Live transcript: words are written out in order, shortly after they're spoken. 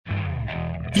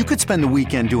You could spend the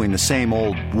weekend doing the same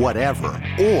old whatever,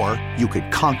 or you could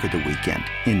conquer the weekend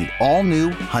in the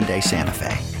all-new Hyundai Santa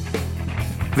Fe.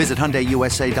 Visit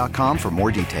HyundaiUSA.com for more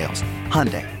details.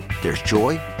 Hyundai, there's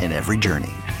joy in every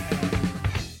journey.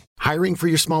 Hiring for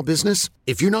your small business?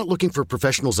 If you're not looking for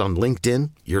professionals on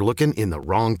LinkedIn, you're looking in the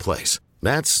wrong place.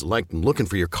 That's like looking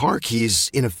for your car keys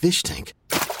in a fish tank.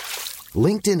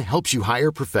 LinkedIn helps you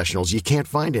hire professionals you can't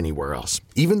find anywhere else,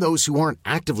 even those who aren't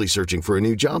actively searching for a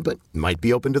new job but might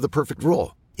be open to the perfect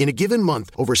role. In a given month,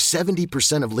 over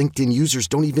 70% of LinkedIn users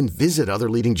don't even visit other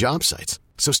leading job sites.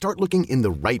 So start looking in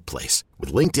the right place.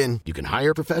 With LinkedIn, you can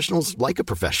hire professionals like a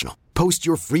professional. Post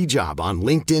your free job on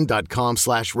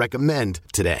linkedin.com/recommend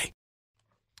today.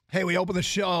 Hey, we open the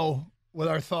show with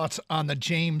our thoughts on the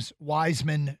James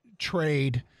Wiseman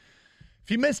trade. If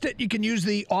you missed it, you can use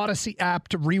the Odyssey app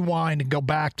to rewind and go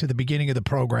back to the beginning of the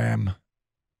program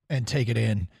and take it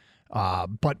in.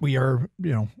 But we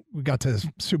got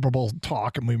to Super Bowl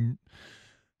talk and we,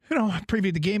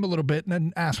 previewed the game a little bit and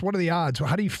then asked, what are the odds?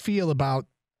 How do you feel about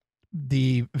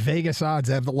the Vegas odds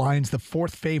that have the Lions the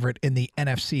fourth favorite in the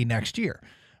NFC next year?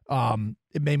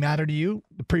 It may matter to you.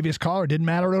 The previous caller didn't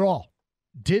matter at all.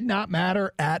 Did not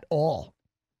matter at all.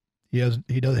 He has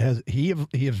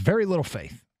very little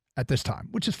faith at this time,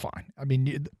 which is fine. I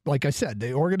mean, like I said,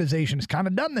 the organization has kind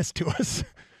of done this to us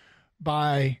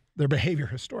by their behavior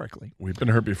historically. We've been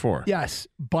hurt before. Yes,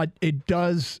 but it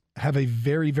does have a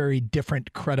very, very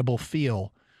different, credible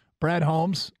feel. Brad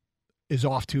Holmes is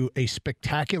off to a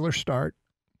spectacular start.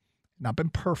 Not been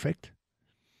perfect,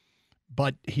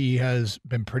 but he has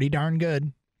been pretty darn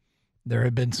good. There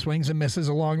have been swings and misses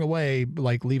along the way,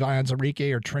 like Levi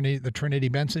Onwuzurike or the Trinity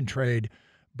Benson trade,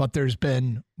 but there's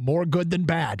been more good than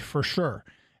bad for sure.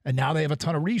 And now they have a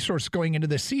ton of resources going into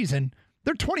this season.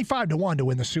 They're 25-1 to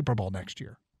win the Super Bowl next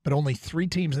year, but only 3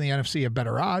 teams in the NFC have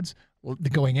better odds.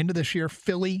 Going into this year,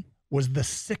 Philly was the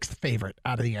 6th favorite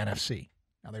out of the NFC.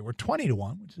 Now they were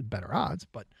 20-1, which is better odds,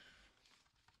 but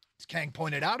as Kang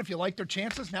pointed out, if you like their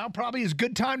chances, now probably is a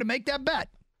good time to make that bet.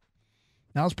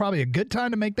 Now's probably a good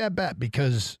time to make that bet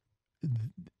because it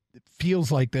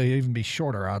feels like they'll even be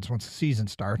shorter odds once the season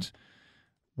starts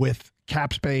with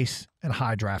cap space and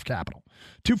high draft capital.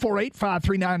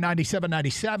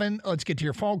 248-539-9797. Let's get to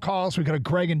your phone calls. We got a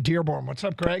Greg in Dearborn. What's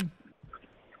up, Greg?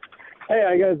 Hey,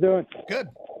 how you guys doing? Good.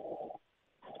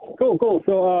 Cool.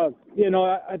 So, I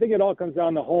think it all comes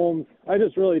down to Holmes. I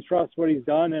just really trust what he's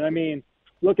done. And, I mean,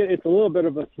 it's a little bit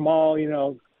of a small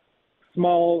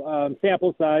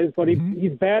sample size, but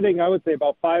he's batting, I would say,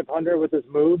 about 500 with his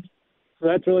moves. So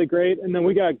that's really great. And then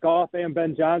we got Goff and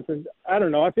Ben Johnson. I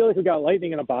don't know. I feel like we got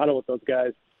lightning in a bottle with those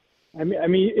guys. I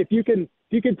mean, if you can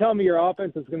tell me your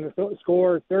offense is going to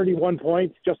score 31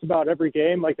 points just about every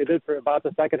game like they did for about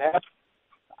the second half,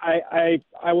 I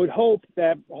would hope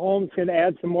that Holmes can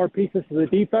add some more pieces to the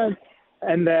defense,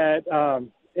 and that I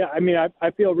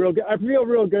feel real good. I feel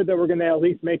real good that we're going to at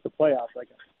least make the playoffs, I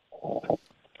guess.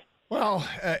 Well,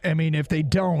 I mean, if they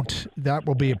don't, that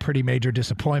will be a pretty major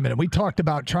disappointment. And we talked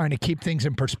about trying to keep things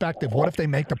in perspective. What if they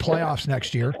make the playoffs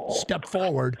next year, step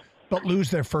forward, but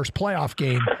lose their first playoff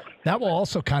game? That will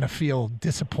also kind of feel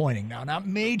disappointing. Now, not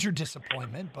major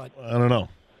disappointment, but I don't know.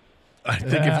 I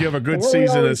think if you have a good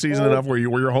season enough where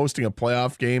you're hosting a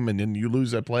playoff game and then you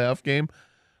lose that playoff game,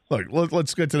 look,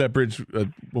 let's get to that bridge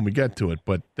when we get to it.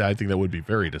 But I think that would be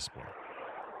very disappointing.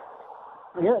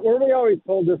 Weren't we always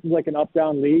told this is like an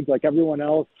up-down league? Like everyone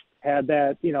else had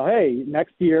that, hey,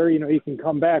 next year, he can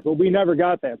come back. But we never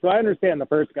got that. So I understand the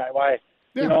first guy, why,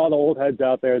 all the old heads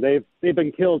out there, they've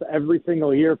been killed every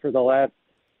single year for the last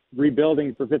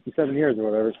rebuilding for 57 years or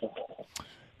whatever. So.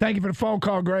 Thank you for the phone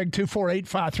call, Greg.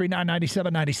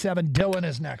 248-539-9797. Dylan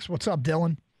is next. What's up,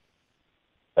 Dylan?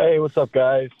 Hey, what's up,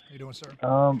 guys? How you doing, sir?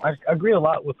 I agree a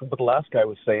lot with what the last guy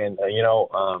was saying.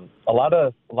 A lot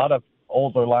of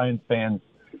older Lions fans,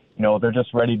 they're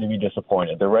just ready to be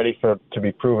disappointed. They're ready to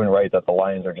be proven right that the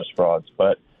Lions are just frauds.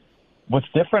 But what's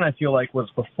different, I feel like, was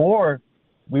before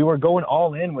we were going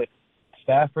all in with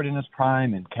Stafford in his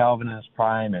prime and Calvin in his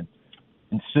prime and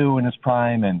Sue in his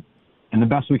prime, and the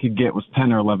best we could get was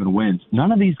 10 or 11 wins.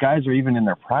 None of these guys are even in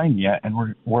their prime yet, and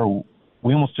we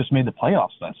almost just made the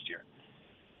playoffs last year.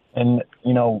 And,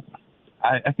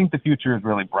 I think the future is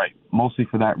really bright, mostly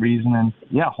for that reason. And,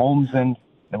 Holmes and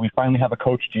we finally have a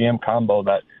coach-GM combo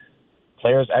that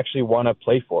players actually want to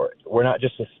play for. We're not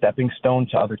just a stepping stone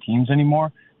to other teams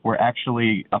anymore. We're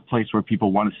actually a place where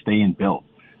people want to stay and build.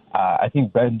 I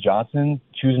think Ben Johnson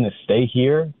choosing to stay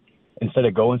here instead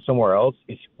of going somewhere else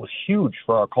was huge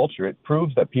for our culture. It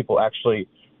proves that people actually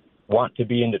want to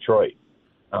be in Detroit,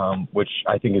 which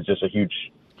I think is just a huge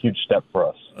huge step for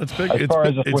us. It's big. As far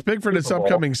as It's big for this Super Bowl,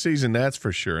 upcoming season, that's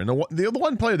for sure. And the other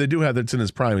one player they do have that's in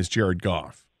his prime is Jared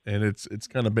Goff, and it's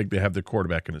kind of big to have the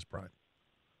quarterback in his prime.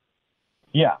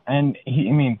 Yeah, and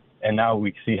and now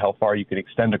we see how far you could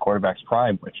extend a quarterback's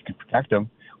prime, but you can protect him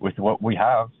with what we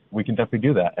have. We can definitely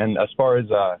do that. And as far as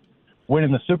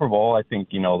winning the Super Bowl, I think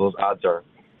those odds are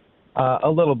a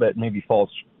little bit maybe false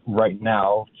right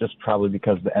now, just probably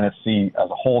because the NFC as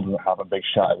a whole doesn't have a big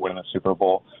shot at winning the Super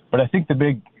Bowl. But I think the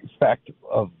big fact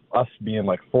of us being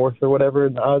like fourth or whatever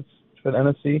in the odds for the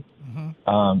NFC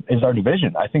is our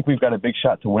division. I think we've got a big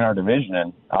shot to win our division,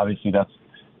 and obviously that's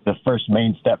the first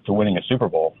main step to winning a Super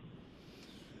Bowl.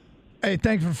 Hey,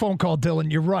 thanks for the phone call,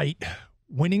 Dylan. You're right.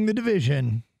 Winning the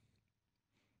division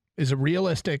is a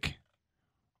realistic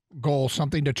goal,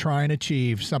 something to try and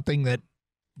achieve, something that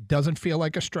doesn't feel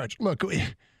like a stretch. Look,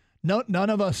 none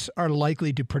of us are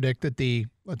likely to predict that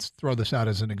let's throw this out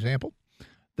as an example,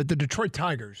 that the Detroit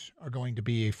Tigers are going to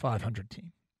be a 500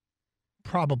 team.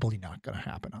 Probably not going to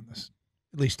happen on this.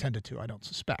 At least 10-2, I don't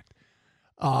suspect.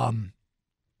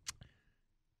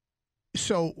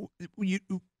 So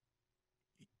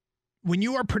when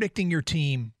you are predicting your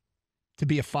team to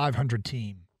be a 500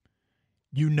 team,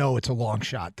 it's a long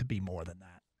shot to be more than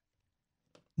that.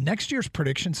 Next year's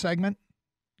prediction segment,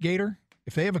 Gator,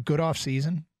 if they have a good off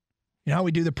season, you know how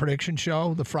we do the prediction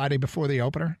show the Friday before the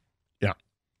opener? Yeah.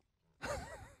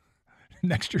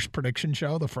 Next year's prediction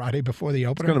show the Friday before the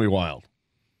opener. It's going to be wild.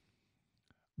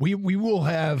 We will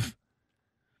have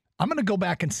 – I'm going to go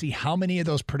back and see how many of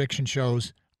those prediction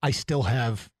shows I still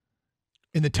have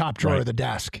in the top drawer of the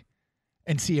desk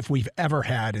and see if we've ever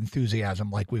had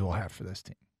enthusiasm like we will have for this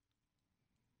team.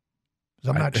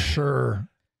 Because I'm not sure.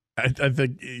 I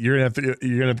think you're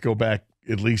gonna have to go back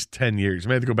at least 10 years. You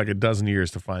may have to go back a dozen years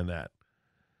to find that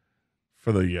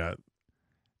for the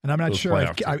and I'm not sure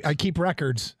I keep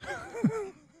records.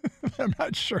 I'm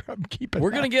not sure I'm keeping. We're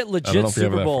going to get legit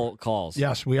Super Bowl calls.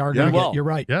 Yes, we are going to get. You're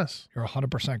right. Yes. You're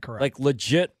 100% correct. Like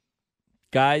legit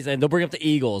guys, and they'll bring up the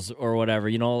Eagles or whatever,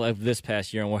 like this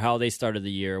past year and how they started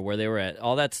the year, where they were at,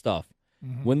 all that stuff.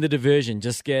 Mm-hmm. Win the division,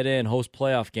 just get in, host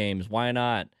playoff games. Why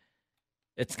not?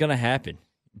 It's going to happen.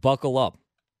 Buckle up.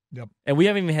 Yep. And we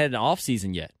haven't even had an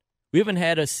offseason yet. We haven't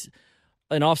had an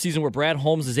offseason where Brad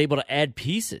Holmes is able to add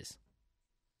pieces.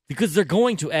 Because they're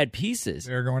going to add pieces.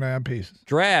 They're going to add pieces.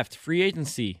 Draft, free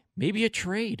agency, maybe a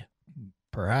trade.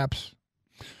 Perhaps.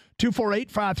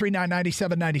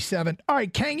 248-539-9797. All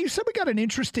right, Kang, you said we got an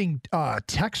interesting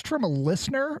text from a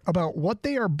listener about what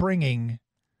they are bringing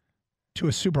to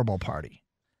a Super Bowl party.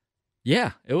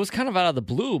 Yeah, it was kind of out of the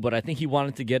blue, but I think he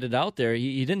wanted to get it out there.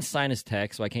 He didn't sign his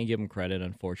text, so I can't give him credit,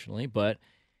 unfortunately. But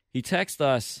he texted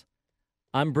us,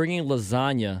 "I'm bringing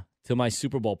lasagna to my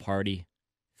Super Bowl party.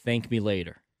 Thank me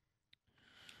later."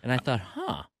 And I thought,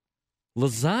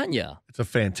 lasagna. It's a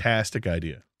fantastic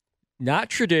idea. Not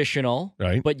traditional,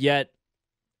 right? But yet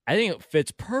I think it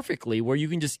fits perfectly where you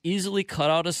can just easily cut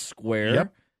out a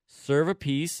square, serve a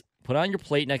piece, put on your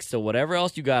plate next to whatever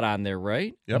else you got on there,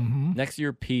 right? Yep. Mm-hmm. Next to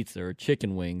your pizza or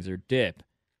chicken wings or dip.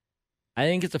 I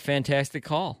think it's a fantastic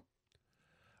call.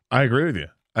 I agree with you.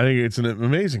 I think it's an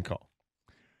amazing call.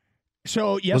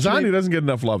 So lasagna doesn't get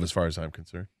enough love as far as I'm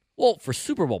concerned. Well, for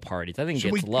Super Bowl parties, I think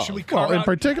it gets love. In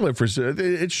particular,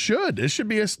 it should. This should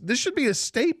be a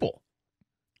staple,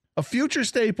 a future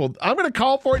staple. I'm going to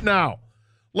call for it now.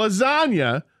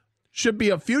 Lasagna should be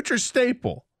a future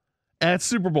staple at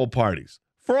Super Bowl parties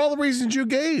for all the reasons you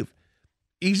gave.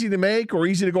 Easy to make, or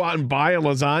easy to go out and buy a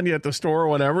lasagna at the store or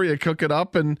whatever. You cook it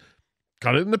up and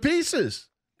cut it into pieces.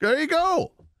 There you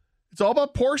go. It's all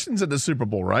about portions at the Super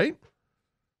Bowl, right?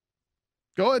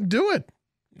 Go ahead and do it.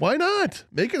 Why not?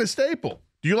 Make it a staple.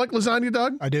 Do you like lasagna,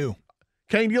 Doug? I do.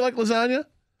 Kane, do you like lasagna?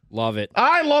 Love it.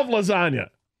 I love lasagna.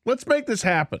 Let's make this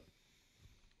happen.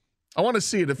 I want to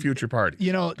see it at future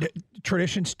parties.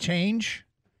 Traditions change.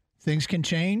 Things can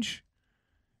change.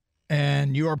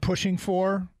 And you are pushing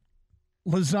for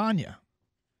lasagna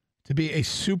to be a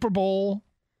Super Bowl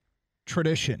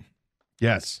tradition.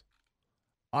 Yes.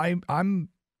 I'm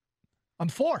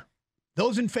for.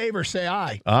 Those in favor say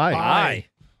aye. Aye.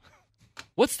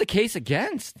 What's the case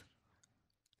against?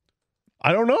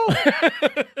 I don't know.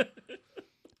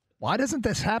 Why doesn't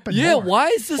this happen? Yeah, more? why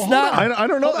is this not? I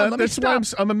don't know. That's why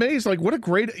I'm amazed. Like, what a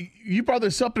great. You brought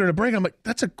this up in a break. I'm like,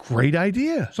 that's a great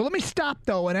idea. So let me stop,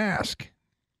 though, and ask,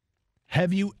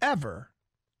 have you ever,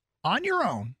 on your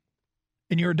own,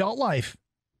 in your adult life,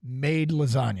 made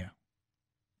lasagna?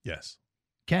 Yes.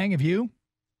 Kang, have you?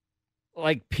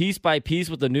 Like piece by piece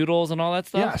with the noodles and all that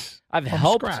stuff? Yes. I've from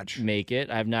helped scratch. make it.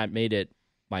 I've not made it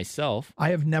myself. I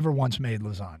have never once made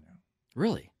lasagna.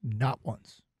 Really? Not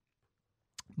once.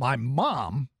 My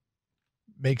mom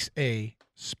makes a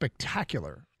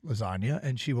spectacular lasagna,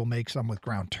 and she will make some with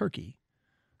ground turkey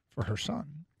for her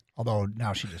son. Although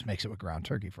now she just makes it with ground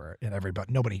turkey for it, and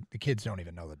everybody, the kids don't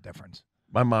even know the difference.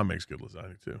 My mom makes good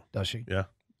lasagna too. Does she? Yeah.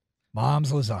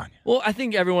 Mom's lasagna. Well, I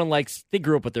think everyone they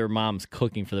grew up with their moms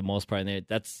cooking for the most part, and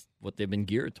that's what they've been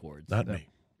geared towards. Not me.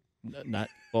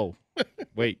 Oh,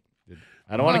 wait.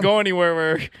 I don't want to go anywhere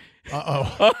where.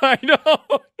 Uh-oh. I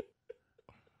know.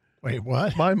 Wait,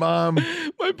 what? My mom.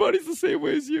 My buddy's the same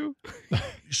way as you.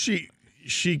 She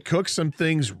cooks some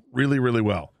things really, really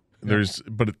well. There's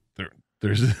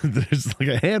like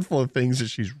a handful of things that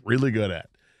she's really good at.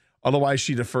 Otherwise,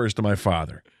 she defers to my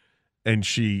father. And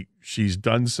she's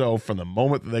done so from the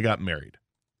moment that they got married.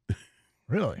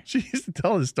 Really? She used to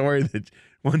tell a story that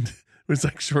when it was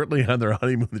like shortly on their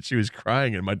honeymoon that she was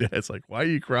crying, and my dad's like, "Why are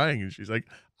you crying?" And she's like,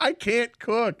 "I can't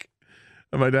cook."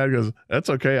 And my dad goes, "That's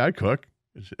okay, I cook."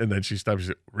 And then she stops. She's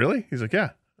like, "Really?" He's like,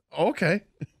 "Yeah, okay."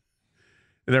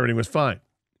 And everything was fine.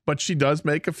 But she does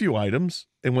make a few items,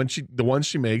 and when the ones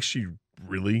she makes, she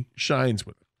really shines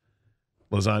with it.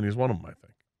 Lasagna is one of them, I think.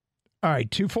 All right,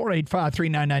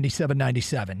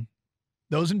 248-539-9797.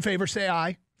 Those in favor say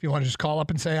aye. If you want to just call up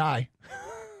and say aye.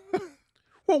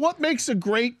 Well, what makes a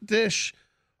great dish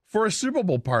for a Super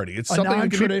Bowl party? It's something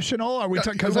non-traditional. Are we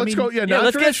talking? Because let's go. Yeah,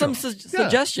 let's get some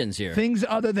suggestions here. Things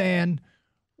other than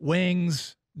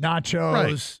wings,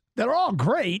 nachos that are all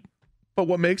great. But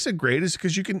what makes it great is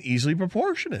because you can easily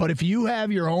proportion it. But if you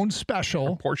have your own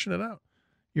special, portion it out.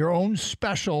 Your own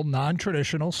special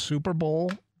non-traditional Super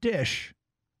Bowl dish,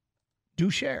 do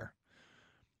share.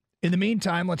 In the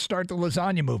meantime, let's start the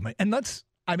lasagna movement. And it's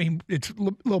a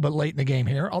little bit late in the game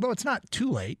here, although it's not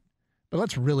too late, but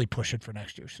let's really push it for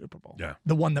next year's Super Bowl. Yeah.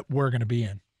 The one that we're going to be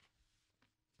in.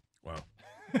 Wow.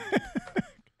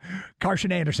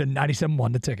 Carson Anderson,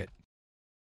 97.1 The Ticket.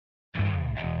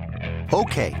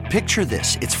 Okay, picture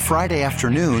this. It's Friday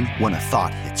afternoon when a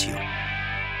thought hits you.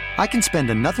 I can spend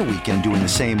another weekend doing the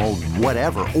same old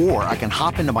whatever, or I can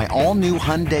hop into my all-new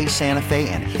Hyundai Santa Fe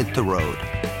and hit the road.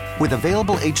 With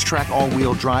available H-Track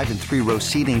all-wheel drive and 3-row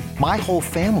seating, my whole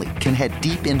family can head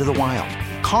deep into the wild.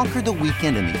 Conquer the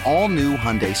weekend in the all-new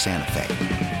Hyundai Santa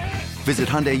Fe. Visit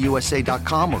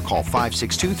HyundaiUSA.com or call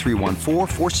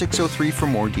 562-314-4603 for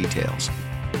more details.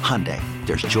 Hyundai,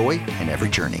 there's joy in every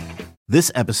journey.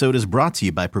 This episode is brought to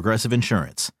you by Progressive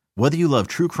Insurance. Whether you love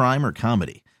true crime or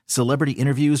comedy, celebrity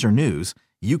interviews or news,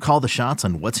 you call the shots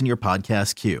on what's in your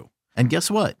podcast queue. And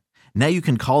guess what? Now you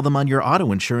can call them on your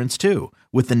auto insurance too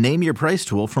with the Name Your Price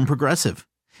tool from Progressive.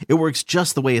 It works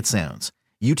just the way it sounds.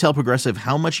 You tell Progressive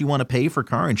how much you want to pay for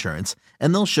car insurance,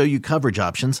 and they'll show you coverage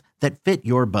options that fit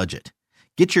your budget.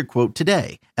 Get your quote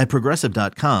today at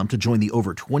Progressive.com to join the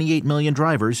over 28 million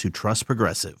drivers who trust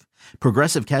Progressive.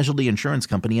 Progressive Casualty Insurance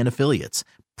Company and Affiliates.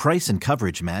 Price and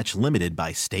coverage match limited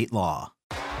by state law.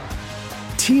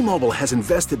 T-Mobile has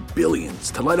invested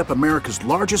billions to light up America's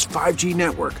largest 5G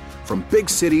network, from big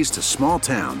cities to small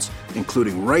towns,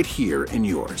 including right here in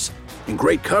yours. And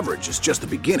great coverage is just the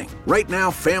beginning. Right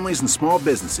now, families and small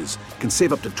businesses can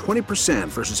save up to 20%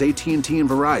 versus AT&T and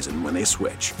Verizon when they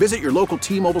switch. Visit your local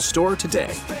T-Mobile store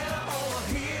today.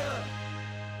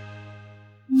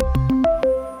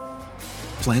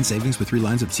 Plan savings with 3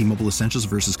 lines of T-Mobile Essentials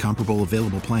versus comparable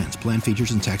available plans. Plan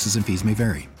features and taxes and fees may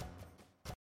vary.